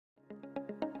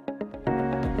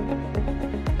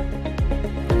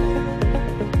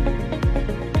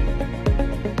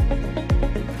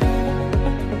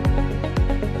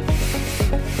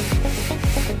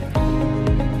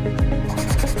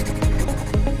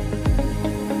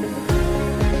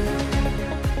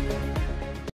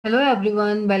Hello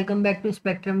everyone, welcome back to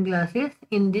Spectrum Classes.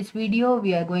 In this video,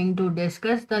 we are going to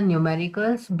discuss the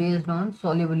numericals based on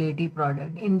solubility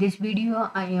product. In this video,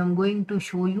 I am going to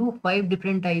show you 5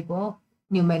 different type of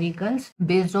numericals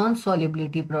based on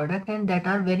solubility product, and that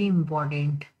are very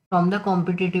important from the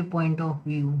competitive point of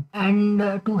view. And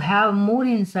to have more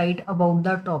insight about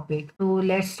the topic, so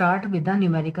let's start with the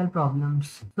numerical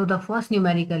problems. So the first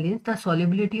numerical is the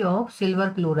solubility of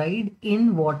silver chloride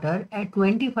in water at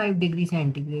 25 degrees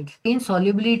centigrade. Since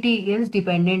solubility is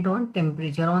dependent on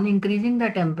temperature, on increasing the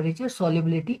temperature,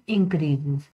 solubility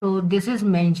increases. So this is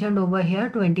mentioned over here,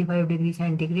 25 degrees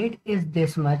centigrade is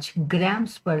this much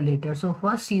grams per liter. So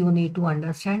first you need to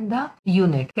understand the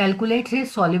unit. Calculate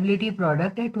his solubility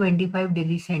product at 25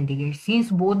 degrees centigrade. Since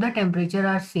both the temperature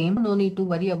are same, no need to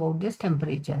worry about this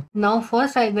temperature. Now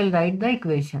first I will write the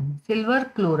equation. Silver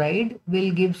chloride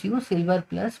will gives you silver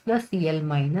plus Cl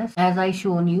minus, as I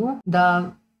shown you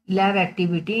the lab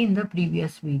activity in the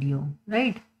previous video,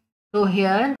 right? So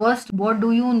here first what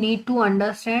do you need to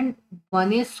understand?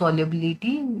 One is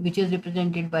solubility, which is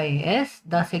represented by S.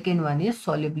 The second one is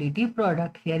solubility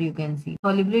product. Here you can see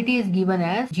solubility is given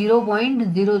as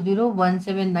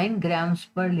 0.00179 grams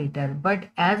per liter. But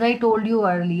as I told you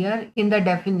earlier in the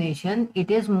definition,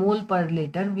 it is mole per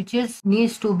liter, which is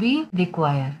needs to be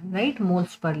required, right?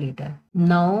 Moles per liter.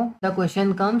 Now the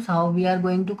question comes, how we are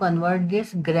going to convert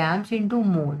this grams into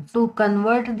moles. To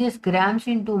convert this grams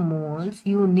into moles,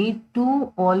 you need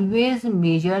to always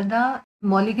measure the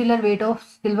molecular weight of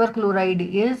silver chloride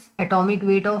is atomic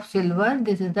weight of silver.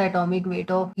 This is the atomic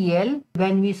weight of Cl.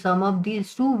 When we sum up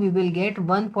these two, we will get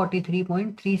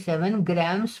 143.37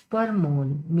 grams per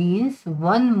mole. Means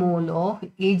 1 mole of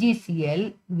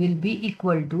AgCl will be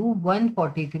equal to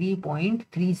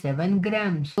 143.37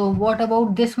 grams. So what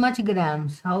about this much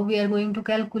grams? How we are going to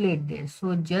calculate this?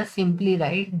 So just simply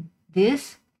write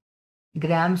this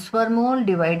grams per mole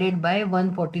divided by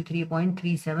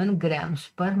 143.37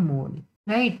 grams per mole.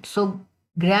 Right, so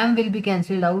gram will be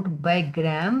cancelled out by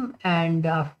gram, and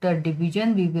after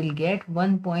division we will get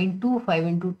 1.25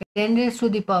 into 10 raised to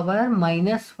the power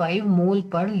minus 5 mole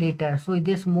per liter. So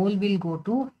this mole will go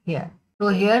to here. So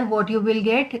here what you will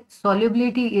get,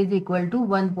 solubility is equal to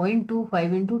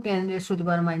 1.25 into 10 raised to the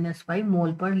power minus 5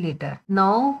 mole per liter.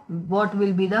 Now what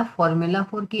will be the formula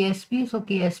for Ksp? So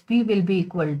Ksp will be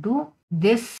equal to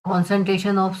this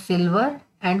concentration of silver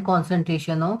and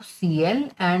concentration of Cl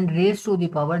and raised to the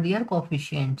power their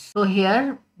coefficients. So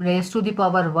here raised to the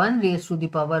power 1, raised to the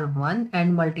power 1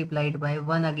 and multiplied by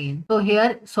 1 again. So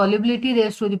here solubility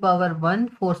raised to the power 1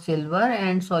 for silver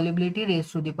and solubility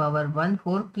raised to the power 1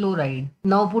 for chloride.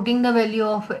 Now putting the value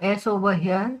of S over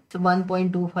here,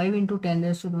 1.25 into 10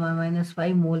 raised to the power minus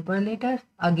 5 mole per liter.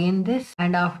 Again this,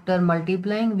 and after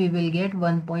multiplying we will get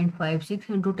 1.56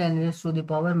 into 10 raised to the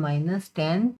power minus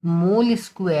 10 mole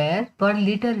square per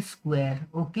liter square.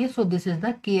 Okay, so this is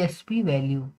the Ksp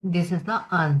value. This is the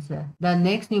answer. The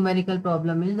next numerical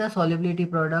problem is the solubility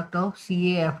product of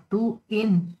CaF2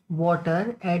 in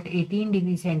water at 18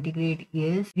 degrees centigrade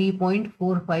is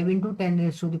 3.45 into 10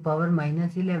 raised to the power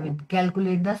minus 11.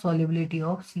 Calculate the solubility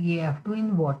of CaF2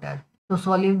 in water. So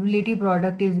solubility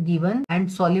product is given and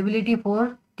solubility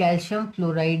for calcium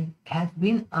fluoride has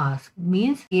been asked.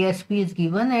 Means Ksp is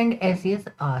given and S is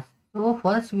asked. So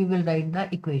first we will write the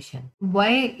equation.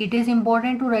 Why it is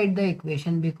important to write the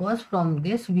equation? Because from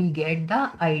this we get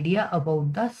the idea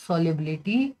about the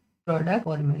solubility product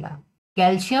formula.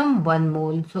 Calcium 1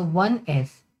 mole, so 1S,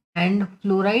 and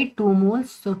fluoride 2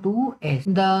 moles, so 2S.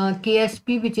 The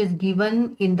Ksp which is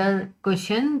given in the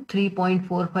question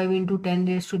 3.45 into 10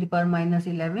 raised to the power minus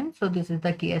 11. So this is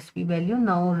the Ksp value.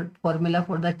 Now formula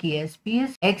for the Ksp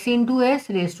is X into S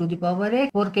raised to the power X.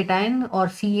 For cation or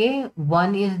Ca,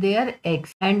 1 is there,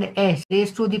 X, and S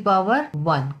raised to the power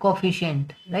 1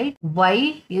 coefficient, right?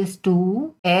 Y is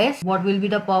 2, S, what will be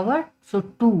the power? So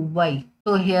 2y.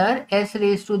 So here S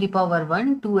raised to the power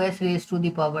 1, 2S raised to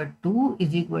the power 2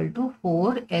 is equal to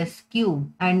 4S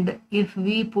cube. And if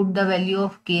we put the value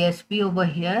of Ksp over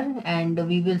here and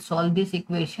we will solve this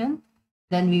equation,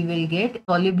 then we will get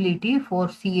solubility for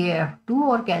CaF2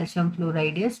 or calcium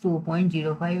fluoride is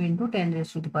 2.05 into 10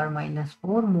 raised to the power minus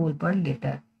 4 mole per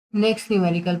liter. Next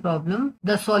numerical problem.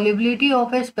 The solubility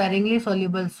of a sparingly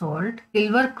soluble salt,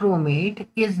 silver chromate,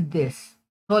 is this.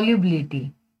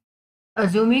 Solubility.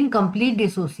 Assuming complete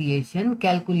dissociation,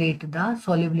 calculate the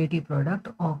solubility product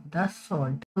of the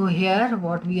salt. So here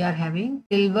what we are having,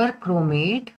 silver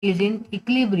chromate is in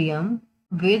equilibrium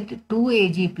with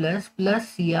 2Ag plus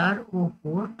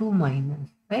CrO4 2 minus.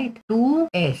 Right,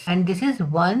 2s, and this is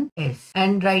 1s,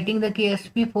 and writing the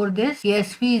Ksp for this,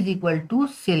 Ksp is equal to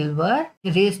silver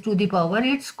raised to the power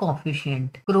its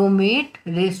coefficient, chromate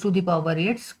raised to the power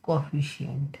its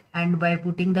coefficient, and by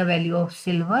putting the value of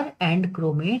silver and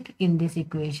chromate in this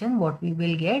equation, what we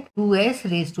will get, 2s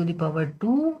raised to the power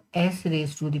 2, s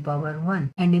raised to the power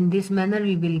 1, and in this manner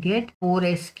we will get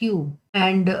 4s cube.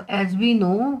 And as we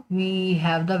know, we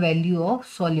have the value of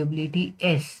solubility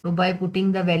S. So by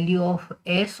putting the value of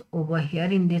S over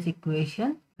here in this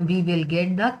equation, we will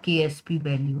get the Ksp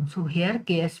value. So here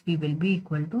Ksp will be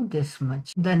equal to this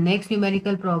much. The next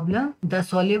numerical problem, the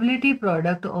solubility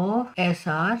product of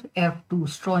SrF2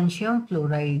 strontium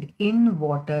fluoride in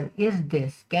water is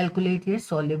this. Calculate its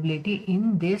solubility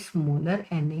in this molar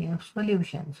NaF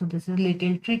solution. So this is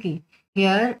little tricky.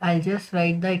 Here I'll just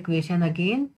write the equation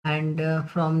again, and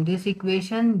from this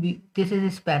equation this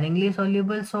is sparingly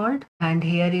soluble salt, and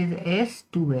here is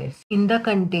S2S. In the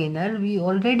container we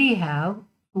already have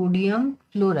sodium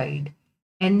fluoride,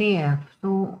 NaF.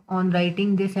 So on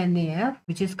writing this NaF,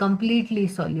 which is completely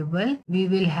soluble, we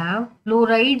will have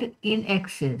fluoride in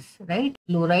excess, right?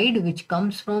 Fluoride which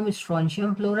comes from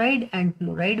strontium fluoride and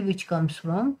fluoride which comes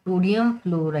from sodium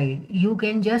fluoride. You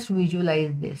can just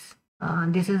visualize this.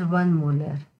 This is 1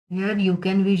 molar. Here you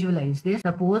can visualize this.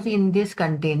 Suppose in this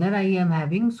container I am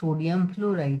having sodium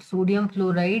fluoride. Sodium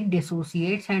fluoride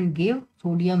dissociates and give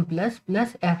sodium plus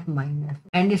F minus.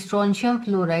 And strontium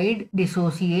fluoride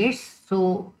dissociates.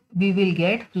 So we will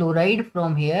get fluoride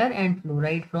from here and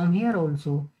fluoride from here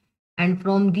also. And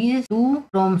from these two,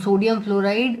 from sodium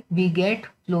fluoride, we get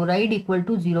fluoride equal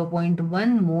to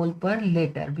 0.1 mole per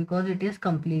liter because it is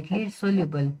completely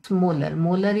soluble. It's molar.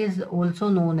 Molar is also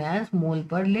known as mole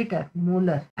per liter.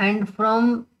 Molar. And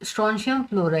from strontium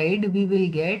fluoride, we will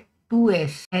get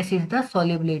 2s. S is the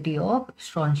solubility of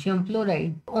strontium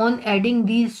fluoride. On adding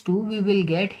these two, we will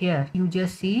get here. You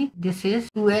just see this is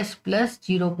 2s plus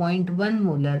 0.1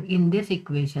 molar in this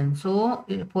equation. So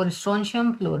for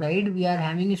strontium fluoride, we are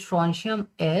having strontium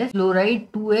S, fluoride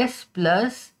 2s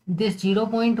plus this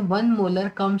 0.1 molar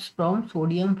comes from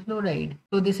sodium fluoride.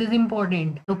 So this is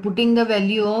important. So putting the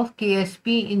value of Ksp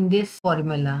in this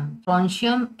formula.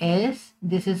 Strontium S,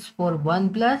 this is for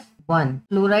 1 plus 1.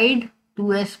 Fluoride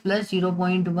 2s plus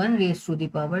 0.1 raised to the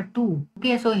power 2.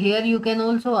 Okay, so here you can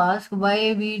also ask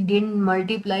why we didn't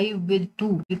multiply with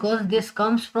 2, because this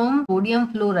comes from sodium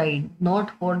fluoride, not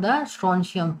for the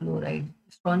strontium fluoride.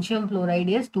 Strontium fluoride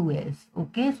is 2s.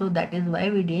 Okay, so that is why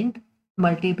we didn't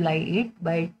multiply it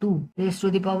by 2 raised to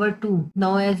the power 2.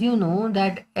 Now as you know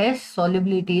that S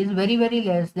solubility is very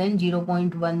less than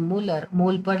 0.1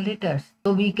 mole per liter.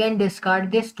 So we can discard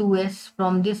this 2S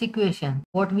from this equation.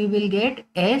 What we will get,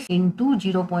 S into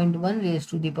 0.1 raised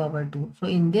to the power 2. So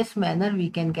in this manner we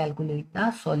can calculate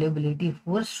the solubility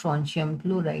for strontium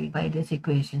fluoride by this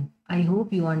equation. I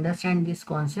hope you understand this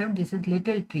concept. This is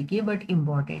little tricky but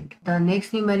important. The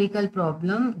next numerical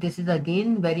problem, this is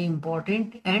again very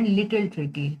important and little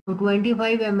tricky. So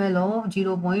 25 ml of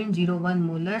 0.01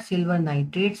 molar silver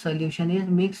nitrate solution is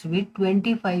mixed with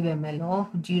 25 ml of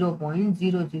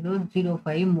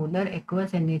 0.0005 molar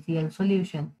aqueous NaCl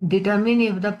solution. Determine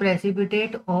if the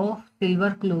precipitate of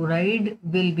silver chloride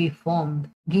will be formed.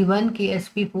 Given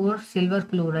Ksp for silver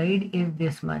chloride is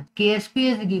this much. Ksp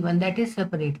is given, that is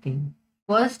separate thing.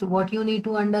 First, what you need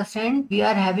to understand, we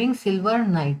are having silver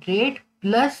nitrate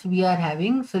plus we are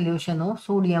having solution of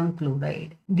sodium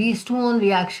chloride. These two on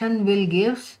reaction will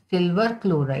give silver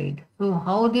chloride. So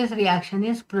how this reaction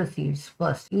is proceeds?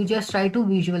 First, you just try to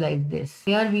visualize this.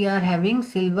 Here we are having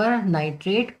silver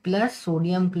nitrate plus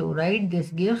sodium chloride.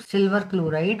 This gives silver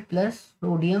chloride plus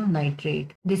sodium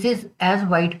nitrate. This is as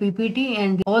white PPT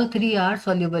and all three are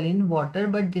soluble in water,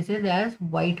 but this is as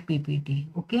white PPT.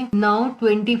 Okay. Now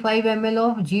 25 ml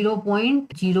of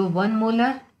 0.01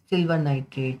 molar silver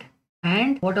nitrate.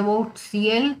 And what about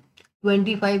Cl?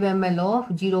 25 ml of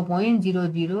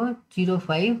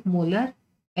 0.0005 molar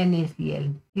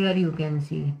NaCl. Here you can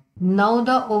see. Now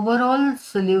the overall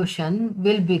solution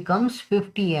will becomes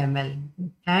 50 ml.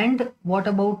 And what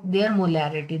about their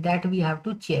molarity? That we have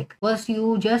to check. First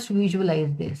you just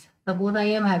visualize this. Suppose I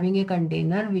am having a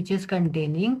container which is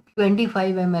containing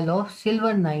 25 ml of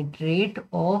silver nitrate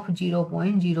of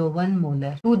 0.01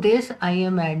 molar. To this I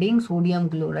am adding sodium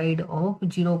chloride of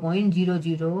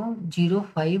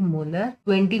 0.0005 molar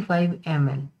 25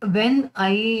 ml. When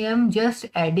I am just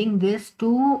adding this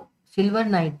to silver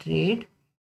nitrate,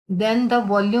 then the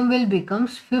volume will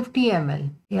becomes 50 ml.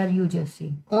 Here you just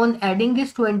see. On adding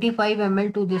this 25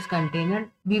 ml to this container,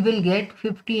 we will get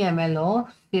 50 ml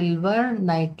of silver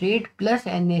nitrate plus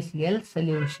NaCl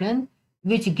solution,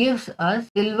 which gives us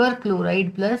silver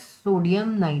chloride plus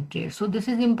sodium nitrate. So this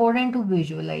is important to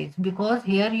visualize because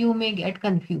here you may get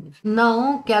confused.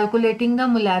 Now calculating the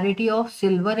molarity of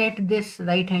silver at this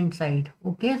right hand side.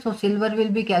 Okay, so silver will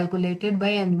be calculated by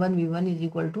N1V1 is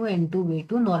equal to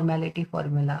N2V2 normality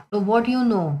formula. So what you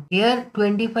know here,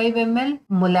 25 ml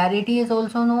molarity is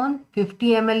also known, 50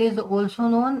 ml is also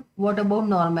known. What about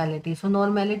normality? So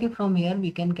normality from here we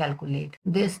can calculate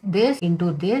this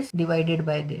into this divided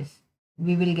by this.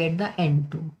 We will get the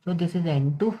N2. So this is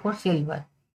N2 for silver.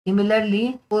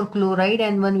 Similarly, for chloride,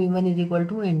 N1V1 is equal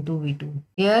to N2V2.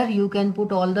 Here you can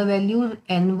put all the values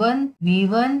N1,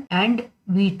 V1 and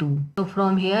V2. So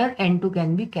from here N2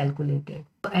 can be calculated.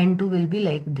 So N2 will be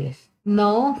like this.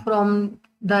 Now from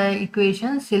the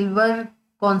equation, silver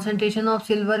concentration of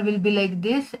silver will be like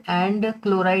this and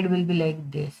chloride will be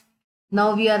like this.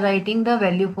 Now we are writing the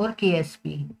value for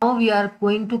KSP. Now we are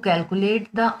going to calculate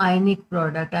the ionic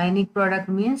product. Ionic product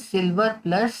means silver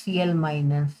plus Cl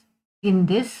minus in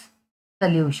this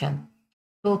solution.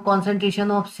 So concentration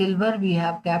of silver we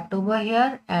have kept over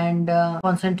here and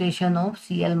concentration of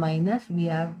Cl minus we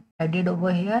have added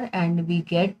over here and we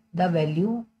get the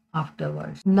value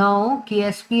afterwards. Now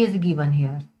KSP is given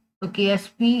here. So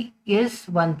KSP is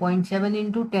 1.7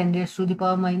 into 10 raised to the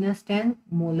power minus 10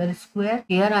 molar square.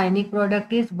 Here ionic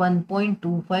product is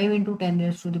 1.25 into 10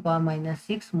 raised to the power minus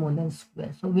 6 molar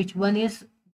square. So which one is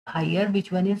higher,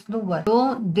 which one is lower?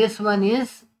 So this one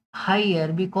is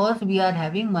higher because we are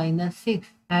having minus 6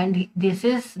 and this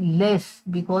is less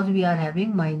because we are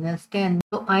having minus 10.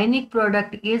 So ionic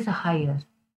product is higher.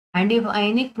 And if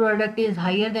ionic product is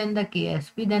higher than the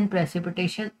KSP, then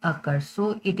precipitation occurs.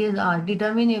 So it is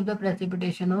determined if the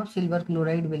precipitation of silver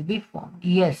chloride will be formed.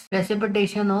 Yes,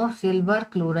 precipitation of silver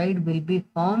chloride will be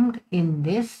formed in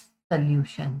this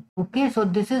solution. Okay, so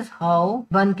this is how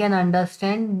one can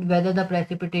understand whether the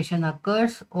precipitation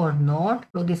occurs or not.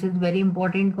 So this is very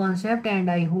important concept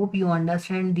and I hope you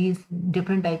understand these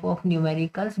different type of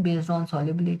numericals based on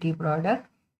solubility product.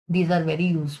 These are very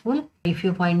useful. If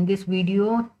you find this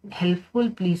video helpful,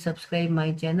 please subscribe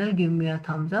my channel. Give me a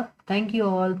thumbs up. Thank you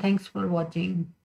all. Thanks for watching.